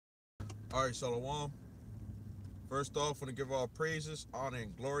All right, Shalom. First off, I want to give all praises, honor,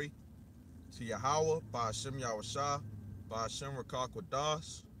 and glory to Yahweh, by Hashem Yahushua, by Hashem Rakak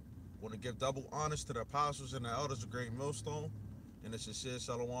Wadas. Want to give double honors to the apostles and the elders of Great Millstone. And a sincere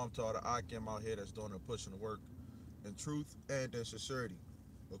Shalom to all the Akim out here that's doing the pushing the work in truth and in sincerity.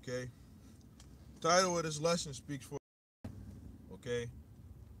 Okay? Title of this lesson speaks for, okay?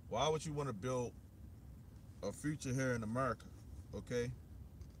 Why would you want to build a future here in America? Okay?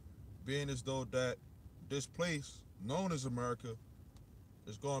 Being as though that this place, known as America,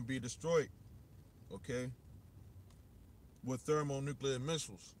 is going to be destroyed, okay, with thermonuclear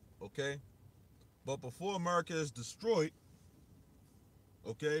missiles, okay? But before America is destroyed,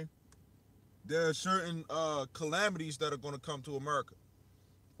 okay, there are certain calamities that are going to come to America,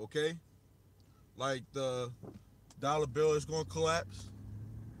 okay? Like the dollar bill is going to collapse.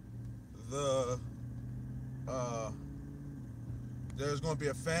 The uh, there's going to be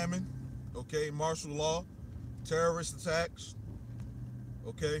a famine, okay? Martial law, terrorist attacks,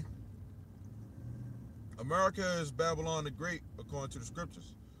 okay? America is Babylon the Great, according to the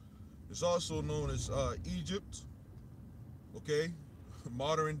scriptures. It's also known as Egypt, okay?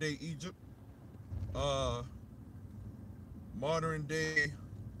 Modern day Egypt, uh, modern day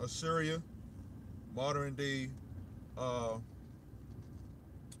Assyria, modern day uh,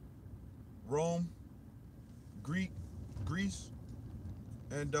 Rome, Greece,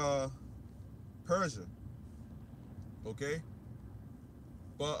 and Persia, okay?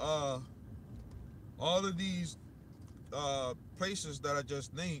 But all of these places that I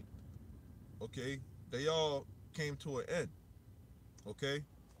just named, okay, they all came to an end, okay?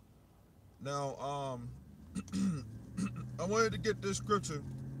 Now, I wanted to get this scripture.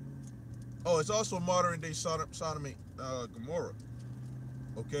 Oh, it's also modern day Sodom and Gomorrah,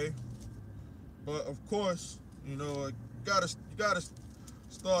 okay? But of course, you gotta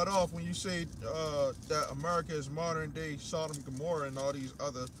start off when you say that America is modern day Sodom and Gomorrah and all these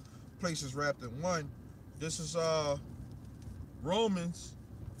other places wrapped in one. This is Romans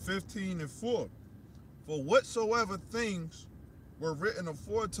 15:4. For whatsoever things were written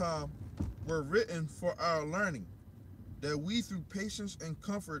aforetime were written for our learning, that we through patience and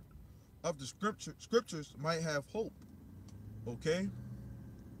comfort of the scriptures might have hope. Okay?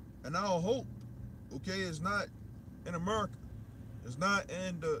 And our hope, okay, is not in America. It's not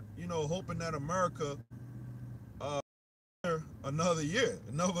in the, hoping that America another year,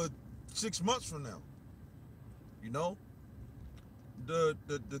 another 6 months from now. You know? The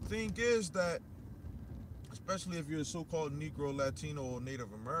thing is that, especially if you're a so-called Negro, Latino, or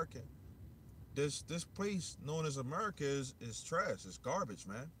Native American, this place known as America is trash. It's garbage,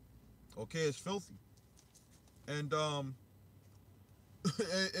 man. Okay, it's filthy. And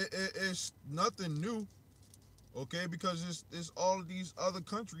it's nothing new, okay, because it's all of these other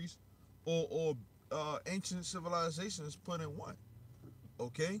countries or ancient civilizations put in one,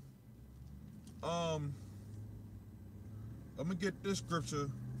 okay. um I'm gonna get this scripture.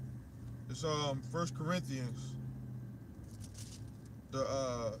 It's First Corinthians,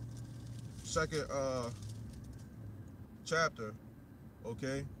 the second chapter,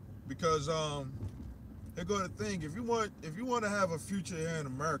 okay, because here go the thing. If you want to have a future here in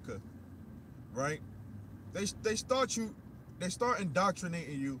America, right, they start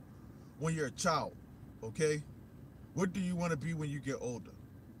indoctrinating you when you're a child, okay. What do you want to be when you get older,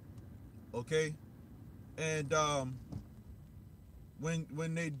 okay? And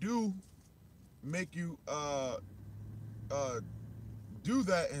when they do make you uh do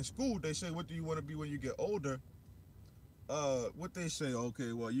that in school, they say, what do you want to be when you get older? What they say,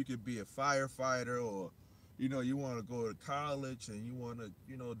 okay, well, you could be a firefighter, or you want to go to college and you want to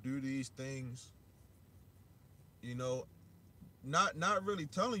do these things, you know not really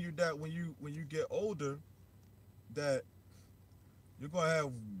telling you that when you get older, that you're gonna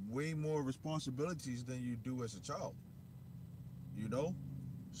have way more responsibilities than you do as a child, you know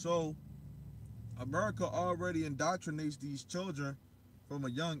so America already indoctrinates these children from a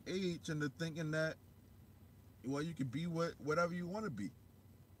young age into thinking that, well, you can be whatever you want to be,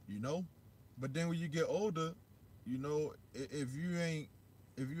 you know but then when you get older, if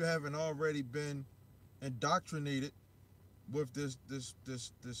you haven't already been indoctrinated with this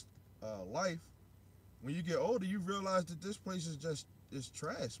life, when you get older, you realize that this place is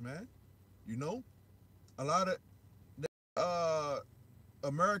trash, man. You know, a lot of the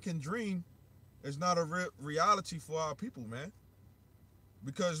American dream is not a reality for our people, man.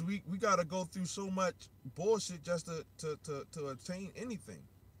 Because we got to go through so much bullshit just to attain anything.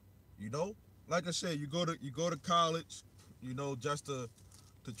 You know, like I said, you go to college, just to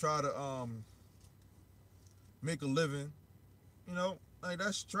try to make a living. You know, Like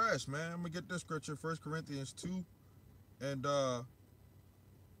that's trash, man. I'm gonna get this scripture, 1 Corinthians 2, and I'm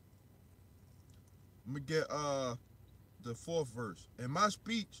gonna get the fourth verse. And my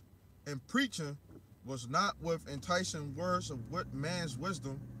speech and preaching was not with enticing words of what man's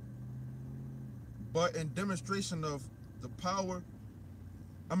wisdom, but in demonstration of the power.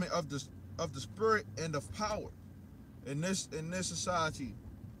 I mean, of the spirit and of power. In this society,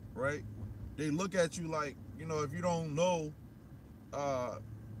 right? They look at you like, if you don't know, uh,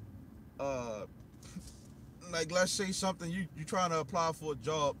 uh, like let's say something, you trying to apply for a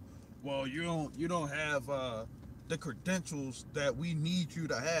job. Well, you don't have the credentials that we need you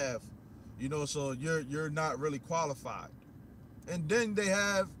to have, so you're not really qualified. And then they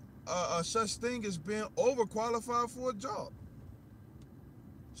have a such thing as being overqualified for a job.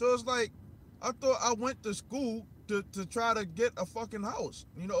 So it's like, I thought I went to school to try to get a fucking house,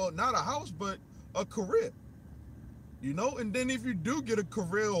 not a house, but a career, and then if you do get a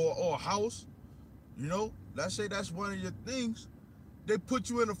career or a house, let's say that's one of your things, they put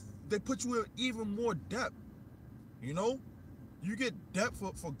you in even more debt. You know, you get debt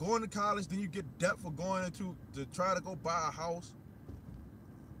for going to college, then you get debt for going to try to go buy a house.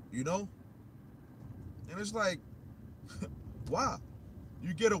 You know, and it's like, wow,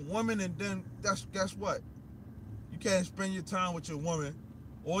 you get a woman, and then guess what? You can't spend your time with your woman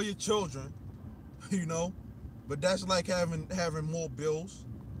or your children. You know, but that's like having more bills.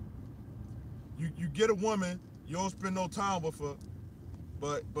 You get a woman, you don't spend no time with her,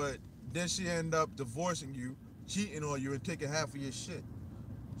 but then she end up divorcing you, cheating on you, and taking half of your shit.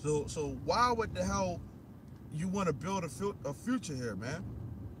 So why what the hell you want to build a future here, man?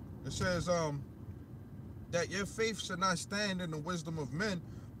 It says that your faith should not stand in the wisdom of men,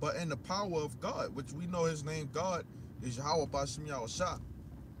 but in the power of God, which we know His name God is Yahweh Bashem Yahushua.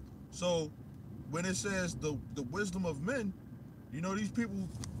 So when it says the wisdom of men, these people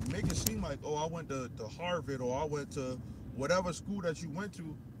make it seem like, oh, I went to Harvard, or I went to whatever school that you went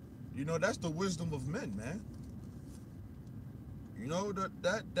to. That's the wisdom of men, man.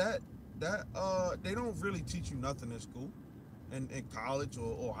 That they don't really teach you nothing in school, in college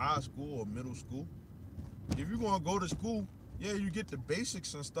or high school or middle school. If you're gonna go to school, yeah, you get the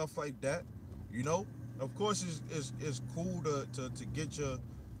basics and stuff like that. Of course, it's cool to get your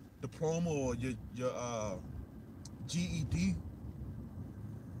diploma or your GED.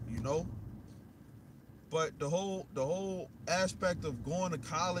 You know, but the whole aspect of going to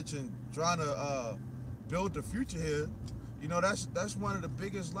college and trying to build the future here, that's one of the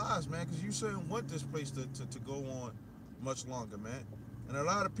biggest lies, man, because you shouldn't want this place to go on much longer, man. And a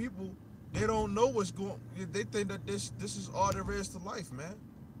lot of people, they don't know what's going. They think that this is all there is to life, man.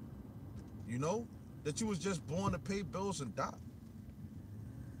 You know, that you was just born to pay bills and die.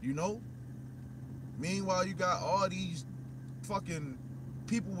 You know, meanwhile you got all these fucking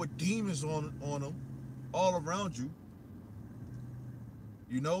people with demons on them all around you.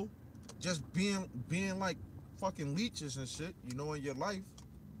 You know, just being like fucking leeches and shit. In your life.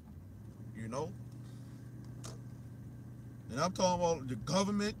 You know, and I'm talking about the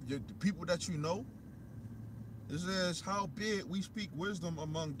government, the people that you know. It says, how big we speak wisdom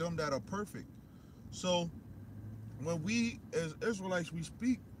among them that are perfect. So when we as Israelites, we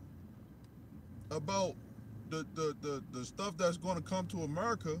speak about the stuff that's going to come to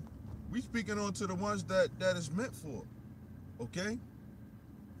America, we speaking on to the ones that is meant for. Okay,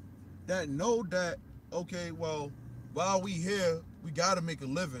 that know that, okay, well, while we here, we got to make a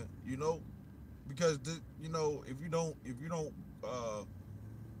living. Because if you don't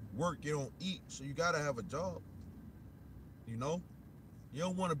work, you don't eat. So you got to have a job. You know, you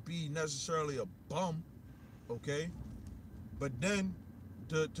don't want to be necessarily a bum. Okay, but then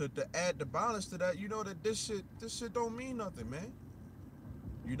to add the balance to that, that this shit don't mean nothing, man.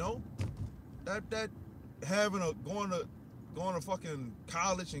 You know, that having going to fucking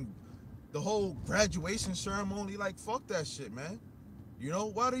college and the whole graduation ceremony, like, fuck that shit, man.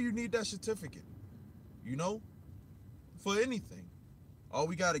 Why do you need that certificate? For anything. Oh,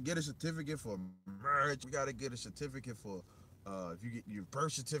 we got to get a certificate for marriage. We got to get a certificate for if you get your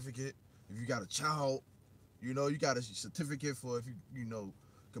birth certificate, if you got a child. You got a certificate for if you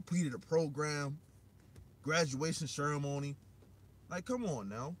completed a program, graduation ceremony. Like, come on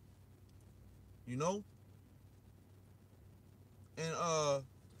now. You know? And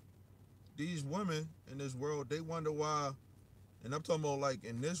these women in this world, they wonder why, and I'm talking about like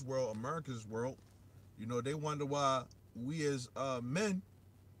in this world, America's world, they wonder why we as men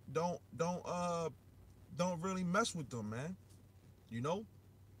don't really mess with them, man. You know?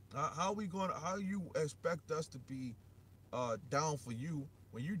 How you expect us to be down for you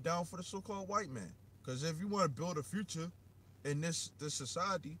when you down for the so-called white man? Because if you want to build a future, in this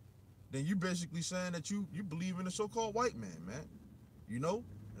society, then you basically saying that you believe in the so-called white man. You know?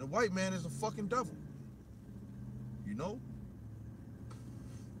 And the white man is the fucking devil. You know?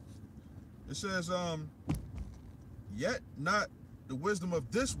 It says, yet not the wisdom of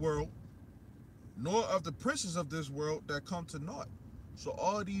this world, nor of the princes of this world that come to naught. So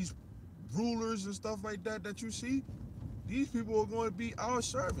all these rulers and stuff like that that you see, these people are going to be our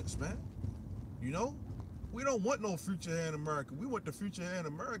servants, man. You know? We don't want no future here in America. We want the future here in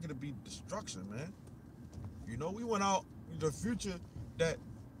America to be destruction, man. You know, we want out the future that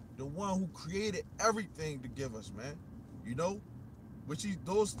the one who created everything to give us, man. You know?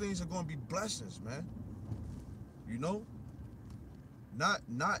 Those things are going to be blessings, man. You know? Not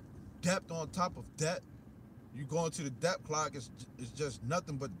debt on top of debt. You go into the debt clock, it's just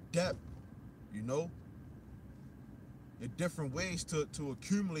nothing but debt, you know? In different ways to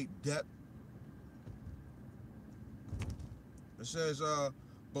accumulate debt. It says,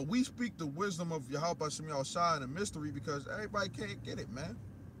 but we speak the wisdom of Yahweh B'Shem Yahushua in a mystery because everybody can't get it, man.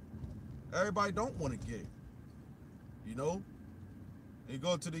 Everybody don't want to get it. You know? You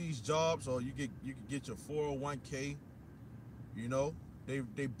go to these jobs or you can get your 401k, you know?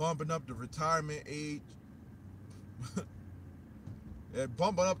 They bumping up the retirement age. They're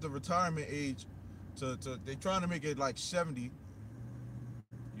bumping up the retirement age to they're trying to make it like 70,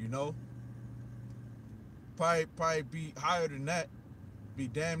 you know? Probably be higher than that. Be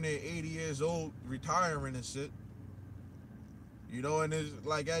damn near 80 years old, retiring and shit. You know, and it's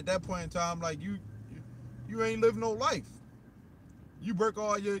like at that point in time, like you ain't living no life. You work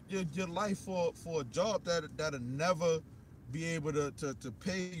all your life for a job that'll never be able to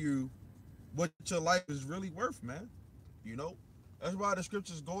pay you what your life is really worth, man. You know? That's why the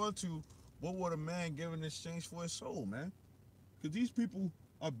scriptures go into what would a man give in exchange for his soul, man? Because these people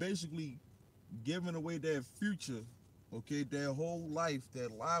are basically giving away their future, okay, their whole life, their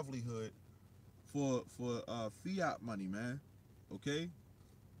livelihood for fiat money, man. Okay?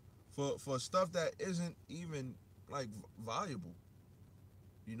 For stuff that isn't even like valuable.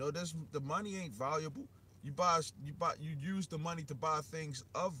 You know, the money ain't valuable. You use the money to buy things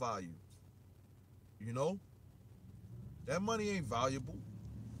of value. You know? That money ain't valuable.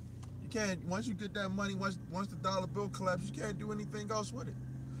 You can't, once you get that money, once the dollar bill collapses, you can't do anything else with it.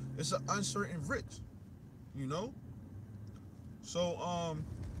 It's an uncertain rich, you know? So I'm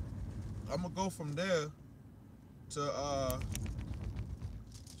gonna go from there to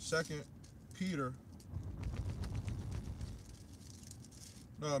 2 Peter.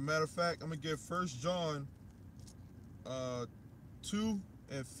 No, matter of fact, I'm gonna get 1 John 2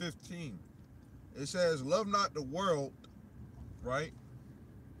 and 15. It says, love not the world, right?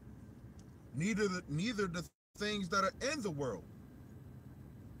 Neither the things that are in the world.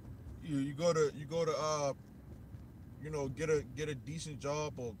 You go to you know, get a decent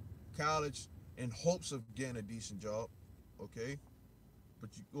job or college in hopes of getting a decent job, okay? But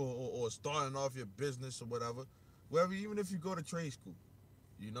or starting off your business or whatever. Even if you go to trade school,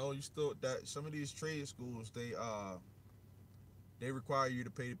 you know, you still that some of these trade schools they require you to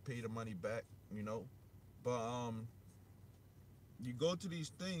pay the money back, you know. But you go to these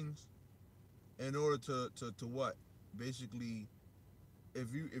things in order to what? Basically,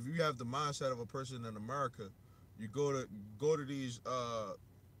 if you have the mindset of a person in America, you go to these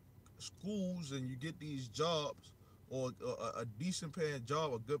schools and you get these jobs or a decent paying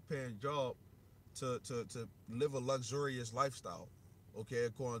job, a good paying job to live a luxurious lifestyle, okay,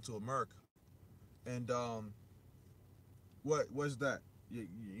 according to America. And what's that?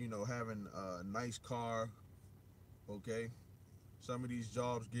 You know, having a nice car, okay. Some of these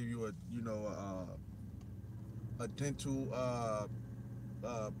jobs give you a dental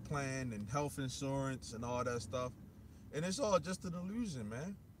plan and health insurance and all that stuff, and it's all just an illusion,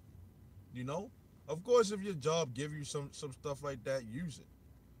 man. You know, of course, if your job give you some stuff like that, use it.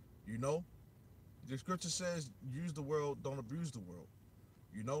 You know, the scripture says, "Use the world, don't abuse the world."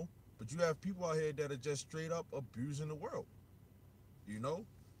 You know, but you have people out here that are just straight up abusing the world. You know,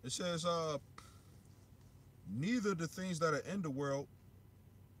 it says, "Neither the things that are in the world.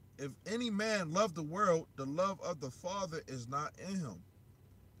 If any man love the world, the love of the Father is not in him."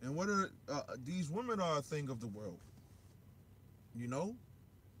 And what are these women are a thing of the world? You know,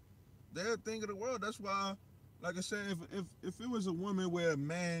 they're a thing of the world. That's why, like I said, if it was a woman where a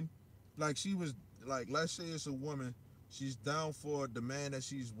man, like she was, like let's say it's a woman, she's down for the man that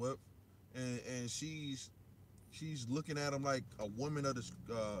she's with, and she's looking at him like a woman of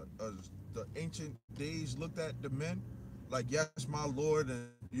the ancient days looked at the men, like yes, my lord, and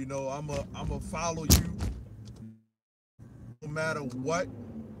you know I'm a follow you, no matter what,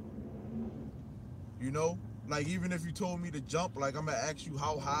 you know. Like, even if you told me to jump, like, I'm gonna ask you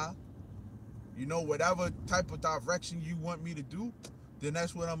how high. You know, whatever type of direction you want me to do, then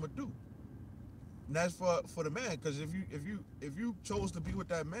that's what I'm gonna do. And that's for the man. Because if you chose to be with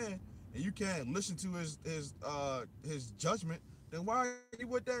that man and you can't listen to his judgment, then why are you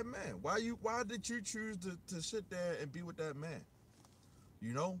with that man? Why did you choose to sit there and be with that man?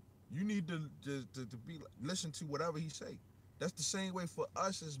 You know, you need to be listen to whatever he say. That's the same way for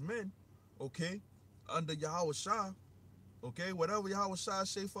us as men, okay? Under Yahweh Shah, okay? Whatever Yahweh Shah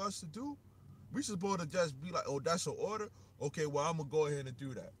say for us to do, we supposed to just be like, oh, that's an order. Okay, well, I'm gonna go ahead and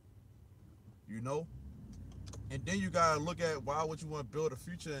do that. You know, and then you gotta look at why would you want to build a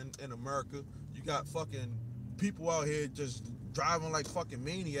future in America? You got fucking people out here just driving like fucking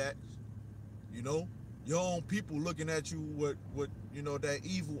maniacs. You know, your own people looking at you with that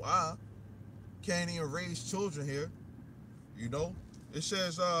evil eye. Can't even raise children here. You know, it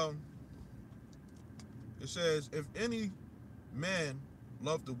says if any man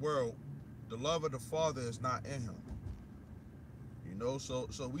love the world, the love of the Father is not in him. You know, so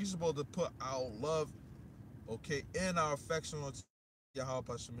we supposed to put our love, okay, and our affection on Yahweh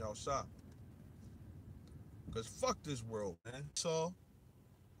Hashem Yahushua. Cause fuck this world, man. So,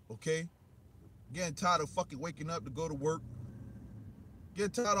 okay, getting tired of fucking waking up to go to work.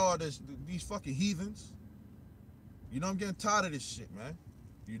 Getting tired of all these fucking heathens. You know, I'm getting tired of this shit, man.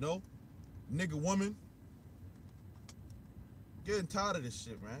 You know, nigga, woman. Getting tired of this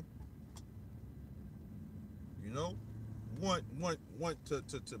shit, man. You know, want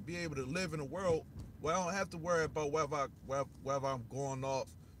to be able to live in a world where I don't have to worry about whether I'm going off,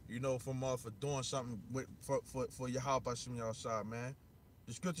 for doing something for Yahweh Hashem Yahushua, man.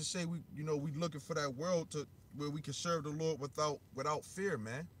 The scripture say we looking for that world to where we can serve the Lord without fear,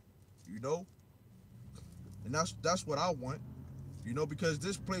 man. You know, and that's what I want. You know, because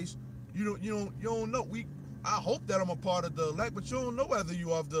this place, you don't know. I hope that I'm a part of the elect, but you don't know whether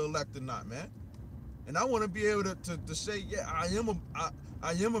you are the elect or not, man. And I want to be able to say, yeah, I am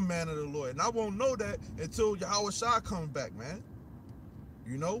a man of the Lord, and I won't know that until Yahweh Shai comes back, man.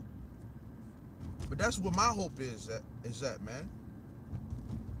 You know, but that's what my hope is that man.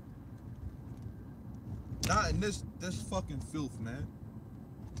 Not in this fucking filth, man.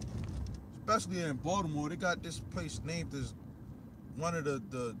 Especially in Baltimore, they got this place named as one of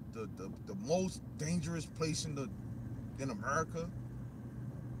the most dangerous place in America.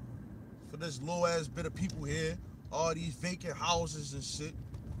 For this low ass bit of people here, all these vacant houses and shit.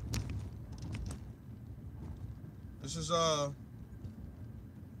 This is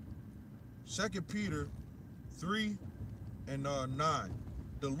 2 Peter 3 and 9.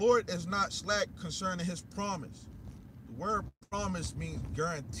 The Lord is not slack concerning his promise. The word promise means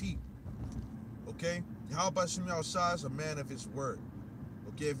guarantee. Okay? Yahweh Shem Yahushua is a man of his word.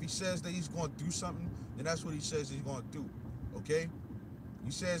 Okay, if he says that he's going to do something, then that's what he says he's going to do. Okay?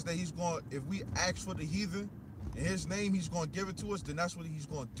 He says that he's going, if we ask for the heathen in his name, he's going to give it to us, then that's what he's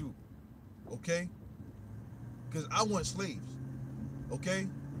going to do. Okay? Because I want slaves. Okay?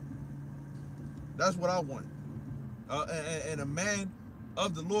 That's what I want. And a man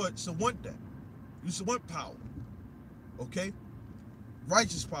of the Lord should want that. You should want power. Okay?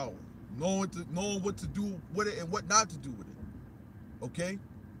 Righteous power. Knowing what to do with it and what not to do with it. Okay?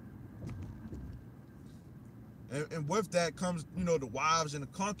 And with that comes, the wives and the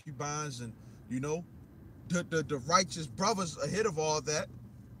concubines and, the righteous brothers ahead of all that.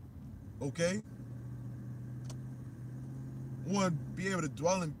 Okay? Want to be able to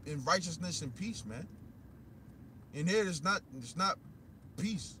dwell in righteousness and peace, man. And here it's not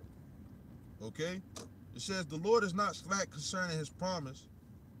peace. Okay? It says the Lord is not slack concerning his promise,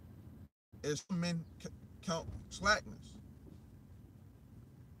 as some men count slackness.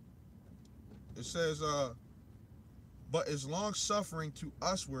 It says, but is long suffering to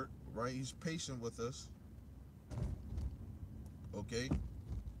usward, right? He's patient with us. Okay?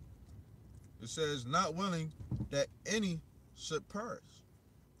 It says, not willing that any should perish,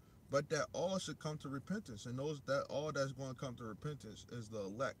 but that all should come to repentance. And all that's going to come to repentance is the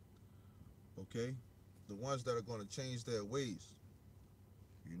elect. Okay? The ones that are going to change their ways.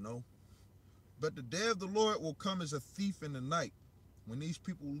 But the day of the Lord will come as a thief in the night, when these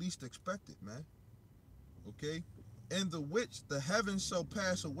people least expect it, man. Okay? In the which the heavens shall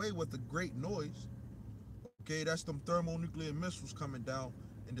pass away with a great noise. Okay, that's them thermonuclear missiles coming down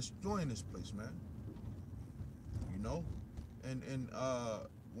and destroying this place, man. And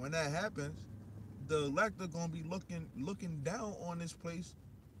when that happens, the elect are gonna be looking down on this place,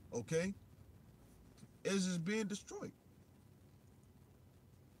 okay, as it's being destroyed.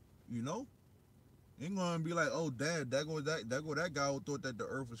 Ain't gonna be like, oh damn, that go that guy who thought that the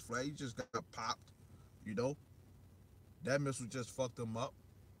earth was flat, he just got popped. You know, that missile just fucked them up.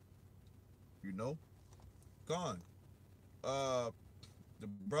 You know, gone. Uh, the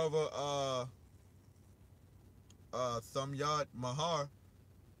brother Thamyad Mahar,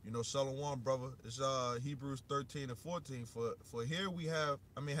 you know, Shalom brother. It's Hebrews 13 and 14. For here we have,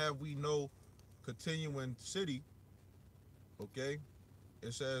 have we no continuing city, okay?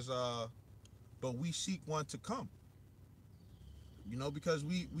 It says but we seek one to come. You know, because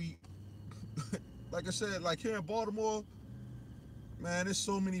we like I said, like here in Baltimore, man, there's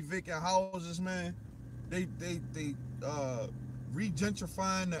so many vacant houses, man. They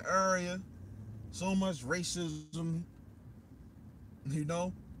re-gentrifying the area. So much racism, you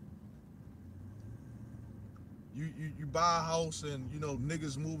know. You buy a house and you know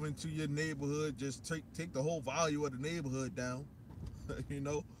niggas move into your neighborhood, just take the whole value of the neighborhood down. You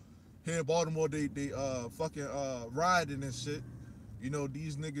know, here in Baltimore they fucking riding and shit. You know,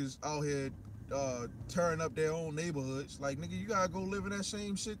 these niggas out here tearing up their own neighborhoods. Like nigga, you gotta go live in that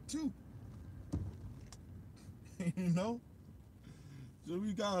same shit too. You know, so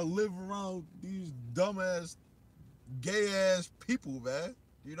we gotta live around these dumbass gay ass people, man.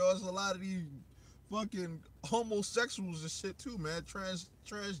 You know, there's a lot of these fucking homosexuals and shit too, man.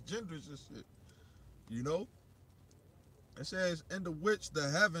 Transgenders and shit. You know? It says, in the which the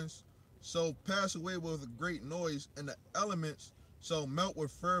heavens so pass away with a great noise, and the elements so melt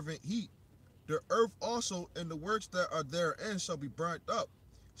with fervent heat. The earth also and the works that are therein shall be burnt up.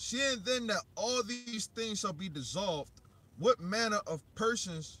 Seeing then that all these things shall be dissolved, what manner of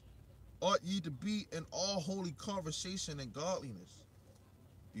persons ought ye to be in all holy conversation and godliness?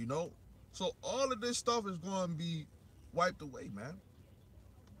 You know? So all of this stuff is going to be wiped away, man.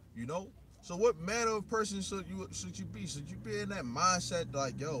 You know? So what manner of person should you be? Should you be in that mindset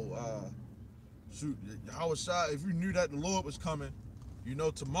like, yo, shoot, how shot if you knew that the Lord was coming, you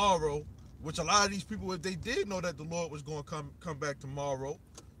know, tomorrow, which a lot of these people, if they did know that the Lord was going to come back tomorrow,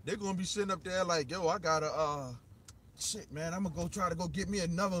 they're going to be sitting up there like, yo, I gotta shit, man, I'm gonna go try to go get me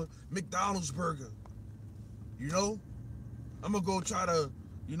another McDonald's burger. You know, I'm gonna go try to,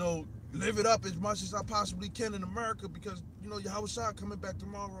 you know, live it up as much as I possibly can in America because, you know, Yahweh Shah coming back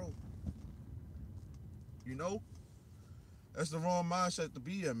tomorrow. You know, that's the wrong mindset to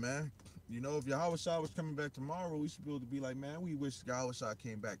be in, man. You know, if Yahweh Shah was coming back tomorrow, we should be able to be like, man, we wish Yahweh Shah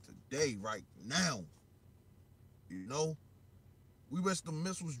came back today, right now. You know, we wish the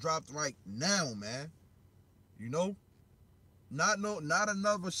missiles dropped right now, man. You know, not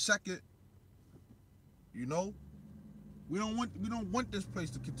another second. You know, we don't want this place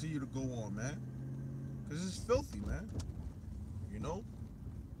to continue to go on, man, because it's filthy, man. You know.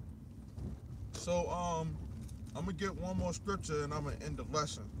 So I'm gonna get one more scripture and I'm gonna end the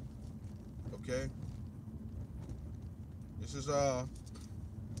lesson. Okay. This is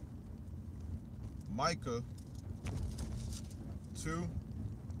Micah 2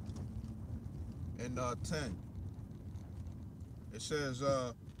 and 10. It says,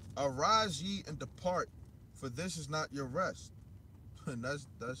 arise ye and depart, for this is not your rest. And that's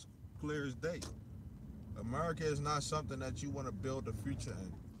clear as day. America is not something that you want to build a future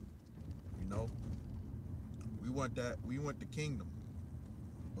in. You know? We want the kingdom.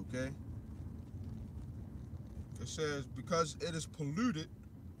 Okay? It says, because it is polluted,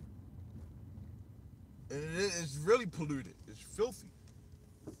 and it is really polluted. It's filthy.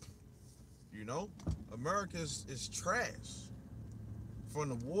 You know? America is trash. From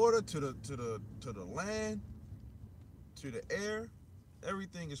the water to the land, to the air,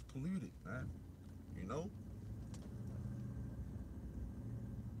 everything is polluted, man. You know?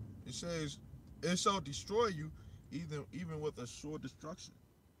 It says, it shall destroy you even with a sure destruction.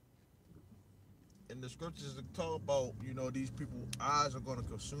 And the scriptures that talk about, you know, these people's eyes are gonna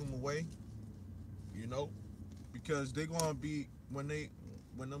consume away, you know, because they're gonna be when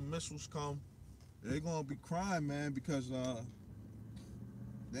the missiles come, they're gonna be crying, man, because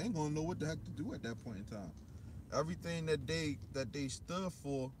they ain't gonna know what the heck to do at that point in time. Everything that they stood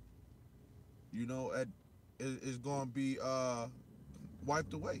for, you know, is gonna be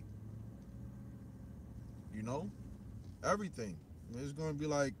wiped away. You know, everything. It's gonna be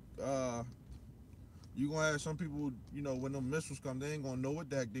like you gonna have some people, you know, when the missiles come, they ain't gonna know what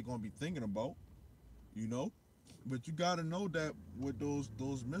the heck they're gonna be thinking about. You know, but you gotta know that with those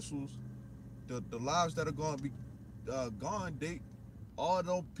missiles, the lives that are gonna be gone, all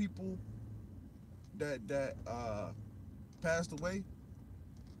those people that passed away,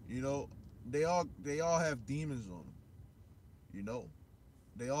 you know, they all have demons on them. You know,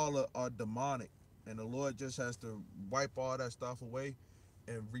 they all are demonic, and the Lord just has to wipe all that stuff away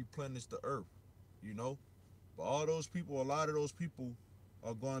and replenish the earth. You know, but all those people, a lot of those people,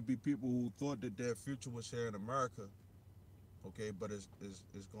 are going to be people who thought that their future was here in America, okay, but it's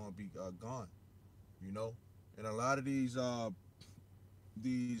going to be gone, you know. And a lot of these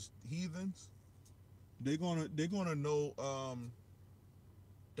heathens, they're gonna know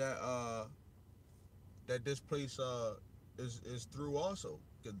that that this place is through also.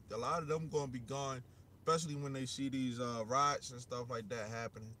 'Cause a lot of them gonna be gone, especially when they see these riots and stuff like that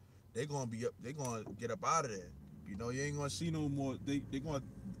happening. They gonna be up. They gonna get up out of there. You know, you ain't gonna see no more. They gonna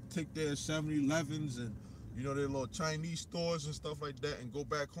take their 7-Elevens and their little Chinese stores and stuff like that and go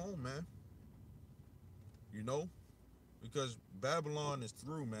back home, man. You know, because Babylon is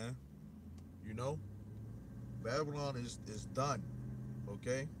through, man. You know, Babylon is done.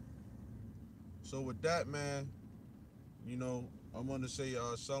 Okay. So with that, man, I'm gonna say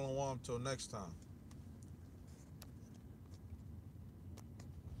shalom till next time.